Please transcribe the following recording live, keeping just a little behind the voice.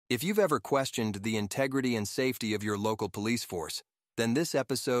If you've ever questioned the integrity and safety of your local police force, then this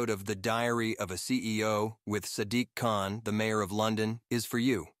episode of The Diary of a CEO with Sadiq Khan, the Mayor of London, is for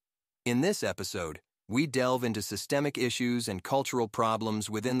you. In this episode, we delve into systemic issues and cultural problems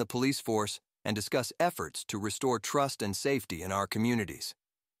within the police force and discuss efforts to restore trust and safety in our communities.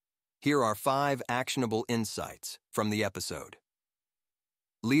 Here are 5 actionable insights from the episode.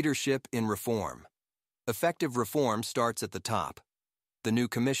 Leadership in reform. Effective reform starts at the top. The new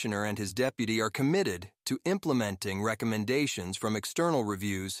commissioner and his deputy are committed to implementing recommendations from external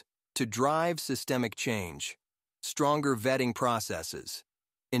reviews to drive systemic change, stronger vetting processes.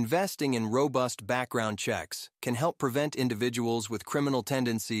 Investing in robust background checks can help prevent individuals with criminal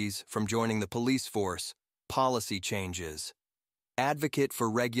tendencies from joining the police force. Policy changes. Advocate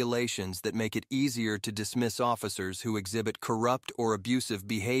for regulations that make it easier to dismiss officers who exhibit corrupt or abusive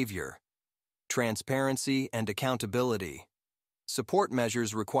behavior. Transparency and accountability. Support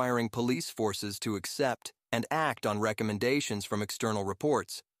measures requiring police forces to accept and act on recommendations from external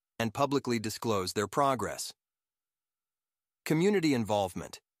reports and publicly disclose their progress. Community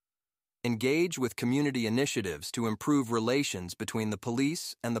involvement. Engage with community initiatives to improve relations between the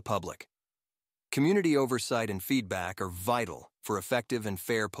police and the public. Community oversight and feedback are vital for effective and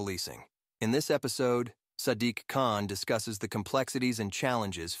fair policing. In this episode, Sadiq Khan discusses the complexities and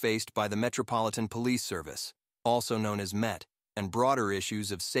challenges faced by the Metropolitan Police Service, also known as Met, and broader issues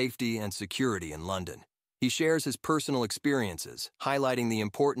of safety and security in London. He shares his personal experiences, highlighting the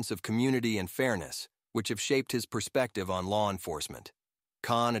importance of community and fairness, which have shaped his perspective on law enforcement.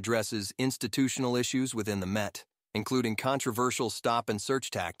 Khan addresses institutional issues within the Met, including controversial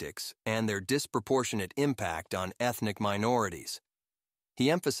stop-and-search tactics and their disproportionate impact on ethnic minorities. He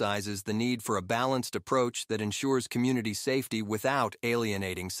emphasizes the need for a balanced approach that ensures community safety without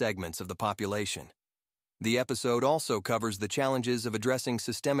alienating segments of the population. The episode also covers the challenges of addressing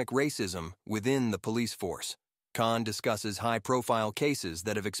systemic racism within the police force. Khan discusses high-profile cases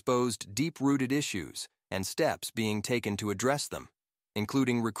that have exposed deep-rooted issues and steps being taken to address them,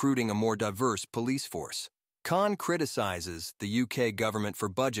 including recruiting a more diverse police force. Khan criticizes the UK government for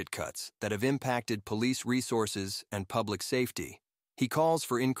budget cuts that have impacted police resources and public safety. He calls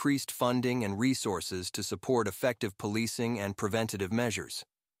for increased funding and resources to support effective policing and preventative measures.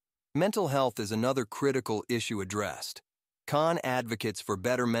 Mental health is another critical issue addressed. Khan advocates for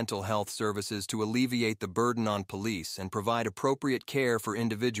better mental health services to alleviate the burden on police and provide appropriate care for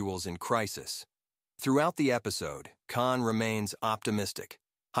individuals in crisis. Throughout the episode, Khan remains optimistic,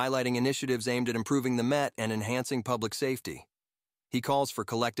 highlighting initiatives aimed at improving the Met and enhancing public safety. He calls for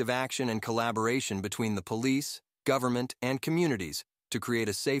collective action and collaboration between the police, government, and communities to create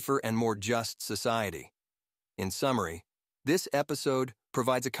a safer and more just society. In summary, this episode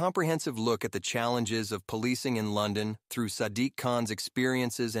provides a comprehensive look at the challenges of policing in London through Sadiq Khan's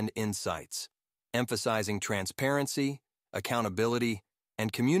experiences and insights, emphasizing transparency, accountability,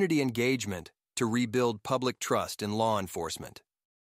 and community engagement to rebuild public trust in law enforcement.